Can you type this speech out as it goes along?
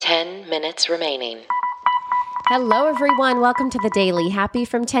10 minutes remaining. Hello, everyone. Welcome to the Daily Happy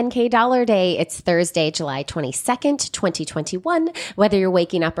from 10K Dollar Day. It's Thursday, July 22nd, 2021. Whether you're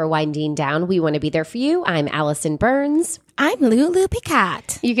waking up or winding down, we want to be there for you. I'm Allison Burns. I'm Lulu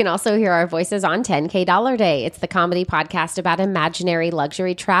Picat. You can also hear our voices on 10K Dollar Day. It's the comedy podcast about imaginary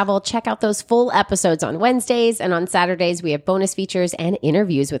luxury travel. Check out those full episodes on Wednesdays, and on Saturdays we have bonus features and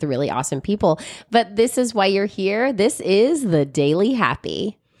interviews with really awesome people. But this is why you're here. This is the Daily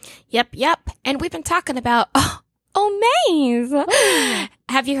Happy. Yep. And we've been talking about Omaze.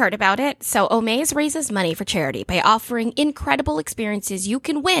 Have you heard about it? So Omaze raises money for charity by offering incredible experiences you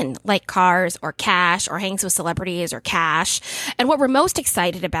can win, like cars or cash or hangs with celebrities or cash. And what we're most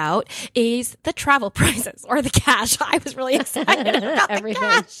excited about is the travel prizes or the cash. I was really excited about Everything. the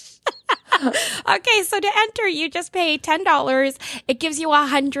cash. Okay, so to enter, you just pay $10. It gives you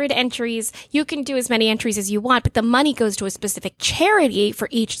 100 entries. You can do as many entries as you want, but the money goes to a specific charity for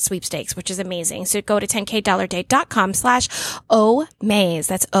each sweepstakes, which is amazing. So go to 10kdollarday.com/Omaze.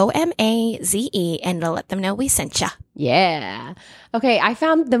 That's OMAZE, and it'll let them know we sent you. Yeah. Okay, I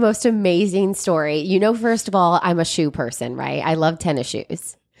found the most amazing story. You know, first of all, I'm a shoe person, right? I love tennis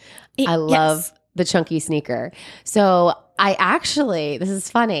shoes. I love the chunky sneaker. So this is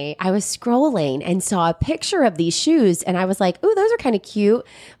funny. I was scrolling and saw a picture of these shoes and I was like, ooh, those are kind of cute,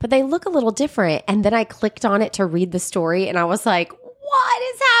 but they look a little different. And then I clicked on it to read the story and I was like, what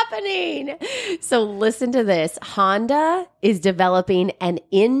is happening? So listen to this. Honda is developing an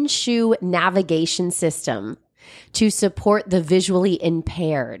in-shoe navigation system to support the visually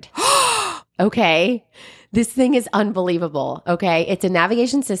impaired. Okay. This thing is unbelievable. Okay. It's a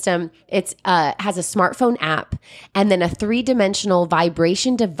navigation system. It's has a smartphone app and then a 3-dimensional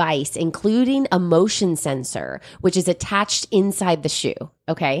vibration device, including a motion sensor, which is attached inside the shoe.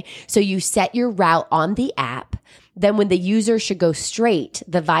 Okay. So you set your route on the app. Then when the user should go straight,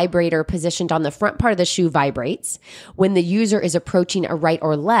 the vibrator positioned on the front part of the shoe vibrates. When the user is approaching a right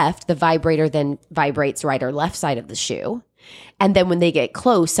or left, the vibrator then vibrates right or left side of the shoe. And then when they get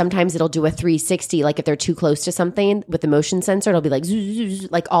close, sometimes it'll do a 360, like if they're too close to something with the motion sensor, it'll be like,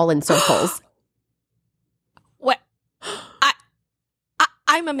 zzz, like all in circles. What?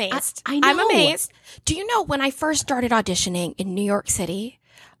 I'm amazed. I know. I'm amazed. Do you know when I first started auditioning in New York City,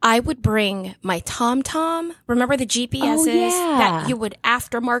 I would bring my TomTom. Remember the GPSs that you would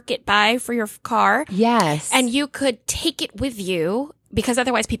aftermarket buy for your car? Yes. And you could take it with you because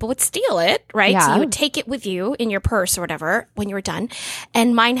otherwise people would steal it, right? Yeah. So you would take it with you in your purse or whatever when you were done.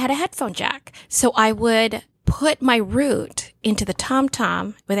 And mine had a headphone jack. So I would put my route into the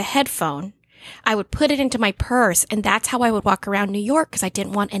TomTom with a headphone. I would put it into my purse, and that's how I would walk around New York because I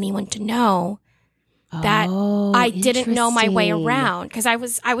didn't want anyone to know that I didn't know my way around because I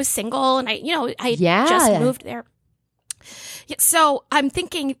was single and I just moved there. So I'm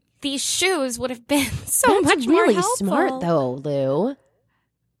thinking these shoes would have been much more really helpful. Smart though, Lou.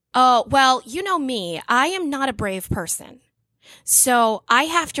 Oh, well, you know me. I am not a brave person. So I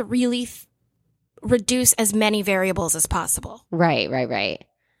have to really reduce as many variables as possible. Right.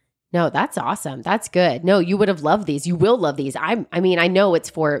 No, that's awesome. That's good. No, you would have loved these. You will love these. I know it's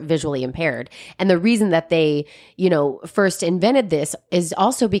for visually impaired. And the reason that they, first invented this is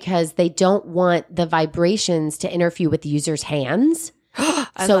also because they don't want the vibrations to interfere with the user's hands.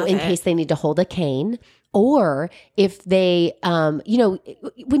 So in case they need to hold a cane, or if they,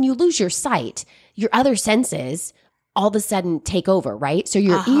 when you lose your sight, your other senses all of a sudden take over, right? So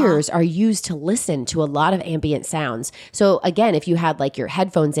your ears are used to listen to a lot of ambient sounds. So again, if you had like your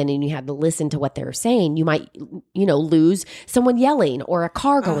headphones in and you had to listen to what they're saying, you might, lose someone yelling or a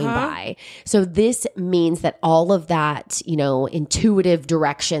car going by. So this means that all of that, intuitive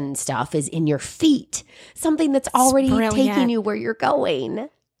direction stuff is in your feet, something that's already taking you where you're going.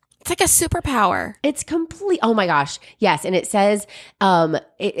 It's like a superpower. It's complete. Oh my gosh. Yes. And it says,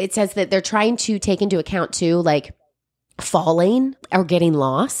 it says that they're trying to take into account too, like, falling or getting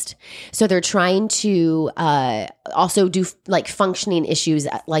lost. So they're trying to also do like functioning issues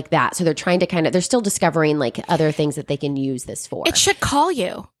like that. So they're trying to they're still discovering like other things that they can use this for. It should call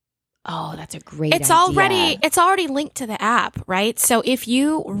you. Oh, that's a great idea. It's already linked to the app, right? So if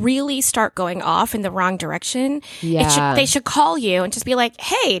you really start going off in the wrong direction, they should call you and just be like,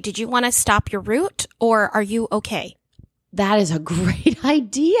 hey, did you want to stop your route or are you okay? That is a great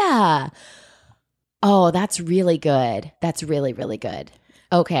idea. Oh, that's really good. That's really, really good.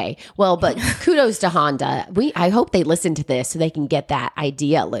 Okay. Well, but kudos to Honda. I hope they listen to this so they can get that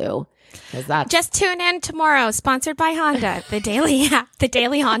idea, Lou. Just tune in tomorrow, sponsored by Honda, the Daily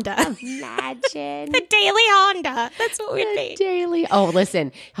Honda. Imagine. The Daily Honda. That's what we'd be. Daily. Oh,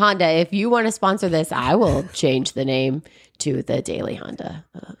 listen, Honda, if you want to sponsor this, I will change the name to the Daily Honda.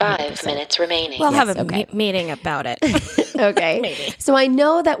 5 minutes remaining. We'll have a meeting about it. Okay. Maybe. So I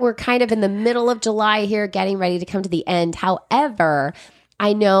know that we're kind of in the middle of July here, getting ready to come to the end. However,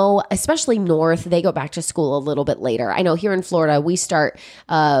 I know, especially north, they go back to school a little bit later. I know here in Florida, we start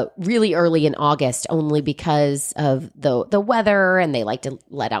really early in August only because of the weather, and they like to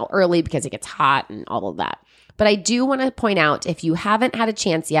let out early because it gets hot and all of that. But I do want to point out, if you haven't had a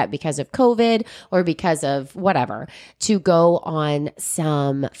chance yet because of COVID or because of whatever, to go on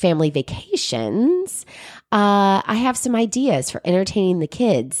some family vacations, I have some ideas for entertaining the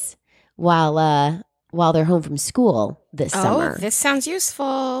kids while they're home from school this summer. Oh, this sounds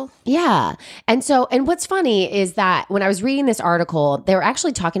useful. Yeah. And what's funny is that when I was reading this article, they were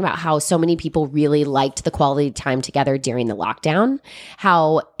actually talking about how so many people really liked the quality time together during the lockdown,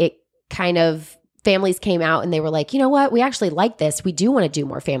 how it kind of families came out and they were like, you know what? We actually like this. We do want to do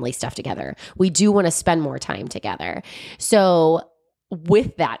more family stuff together. We do want to spend more time together. So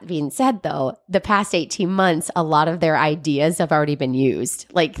with that being said, though, the past 18 months, a lot of their ideas have already been used.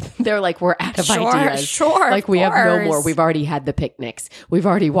 Like, they're like, we're out of ideas. Sure. Like, we have no more. We've already had the picnics. We've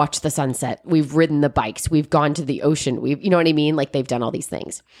already watched the sunset. We've ridden the bikes. We've gone to the ocean. You know what I mean? Like, they've done all these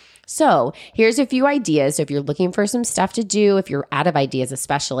things. So here's a few ideas. So if you're looking for some stuff to do, if you're out of ideas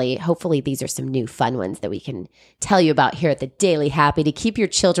especially, hopefully these are some new fun ones that we can tell you about here at the Daily Happy to keep your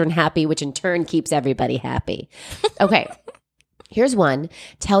children happy, which in turn keeps everybody happy. Okay. Here's one.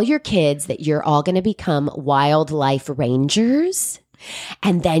 Tell your kids that you're all going to become wildlife rangers.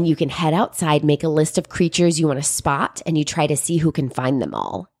 And then you can head outside, make a list of creatures you want to spot, and you try to see who can find them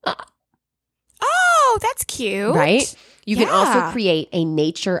all. Oh, that's cute. Right? You can also create a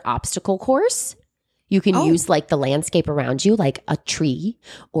nature obstacle course. You can use like the landscape around you, like a tree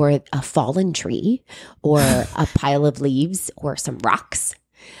or a fallen tree or a pile of leaves or some rocks.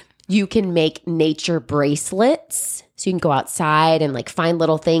 You can make nature bracelets. So you can go outside and like find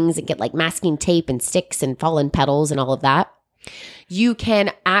little things and get like masking tape and sticks and fallen petals and all of that. You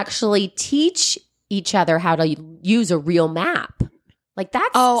can actually teach each other how to use a real map. Like that's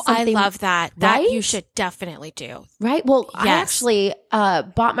I love that. That right? you should definitely do. Right? Well, yes. I actually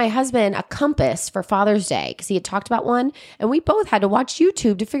bought my husband a compass for Father's Day because he had talked about one, and we both had to watch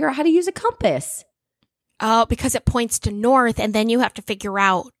YouTube to figure out how to use a compass. Oh, because it points to north, and then you have to figure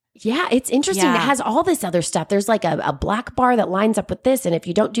out. Yeah, it's interesting. Yeah. It has all this other stuff. There's like a black bar that lines up with this, and if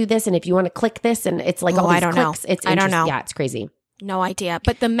you don't do this, and if you want to click this, and it's like all these clicks. Know. It's I don't know. Yeah, it's crazy. No idea.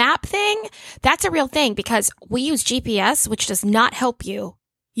 But the map thing, that's a real thing because we use GPS, which does not help you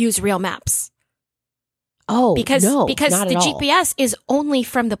use real maps. Oh, because no, the GPS is only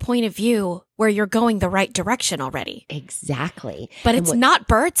from the point of view where you're going the right direction already. Exactly. But it's not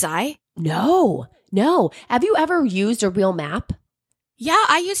bird's eye. No. Have you ever used a real map? Yeah,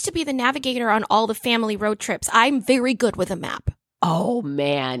 I used to be the navigator on all the family road trips. I'm very good with a map. Oh,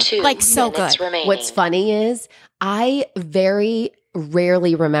 man. 2 like so minutes good. remaining. What's funny is I very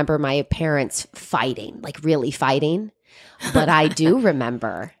rarely remember my parents fighting, like really fighting. But I do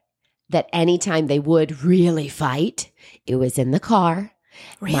remember that anytime they would really fight, it was in the car.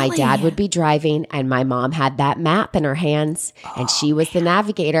 Really? My dad would be driving and my mom had that map in her hands and she was the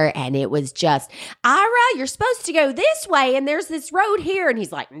navigator, and it was just, Ira, you're supposed to go this way and there's this road here. And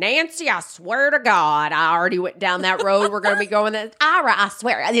he's like, Nancy, I swear to God, I already went down that road. We're going to be going this. Ira, I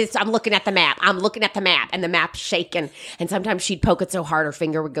swear. I'm looking at the map. And the map's shaking. And sometimes she'd poke it so hard her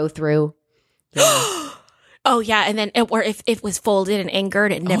finger would go through. Yeah. Oh, yeah. And then if it was folded and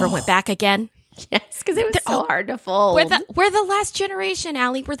angered, it never went back again. Yes, because it was so hard to fold. We're the last generation,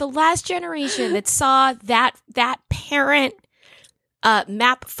 Allie. We're the last generation that saw that parent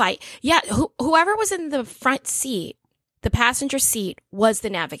map fight. Yeah, whoever was in the front seat, the passenger seat, was the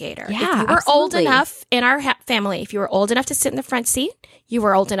navigator. Yeah, if you were old absolutely. enough in our family, if you were old enough to sit in the front seat, you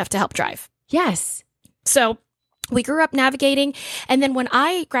were old enough to help drive. Yes. So we grew up navigating. And then when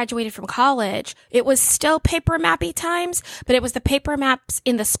I graduated from college, it was still paper mappy times, but it was the paper maps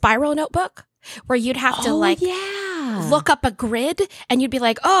in the spiral notebook where you'd have to look up a grid and you'd be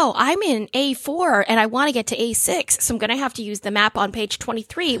like, oh, I'm in A4 and I want to get to A6. So I'm going to have to use the map on page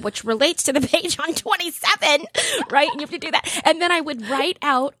 23, which relates to the page on 27, right? And you have to do that. And then I would write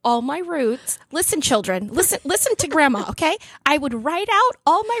out all my routes. Listen, children, listen to grandma. Okay. I would write out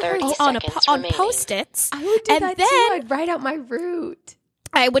all my 30 routes on seconds remaining. Post-its. I would do and that then too. I'd write out my route.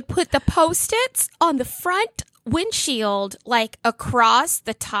 I would put the Post-its on the front windshield like across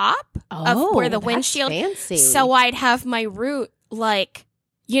the top of where the that's windshield. fancy. So I'd have my route like,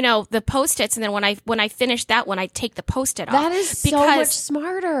 you know, the Post-its, and then when I finish that one, I take the Post-it off. That is so much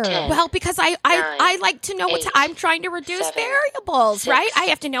smarter. Well, because I like to know what I'm trying to reduce variables, right? I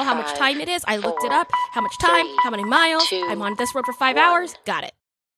have to know how much time it is. I looked it up. How much time? How many miles? I'm on this road for 5 hours. Got it.